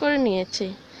ডিজাইন করে নিয়েছি।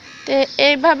 তো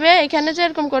এইভাবে এখানে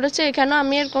যেরকম করেছে এখানেও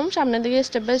আমি এরকম সামনের দিকে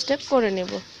স্টেপ বাই স্টেপ করে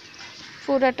নেব,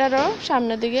 পুরোটারও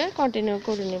সামনের দিকে কন্টিনিউ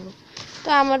করে নেব। তো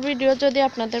আমার ভিডিও যদি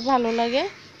আপনাদের ভালো লাগে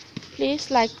প্লিজ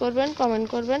লাইক করবেন, কমেন্ট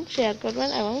করবেন, শেয়ার করবেন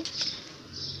এবং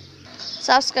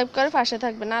সাবস্ক্রাইব করে পাশে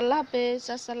থাকবেন। আল্লাহ হাফেজ,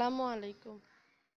 আসসালামু আলাইকুম।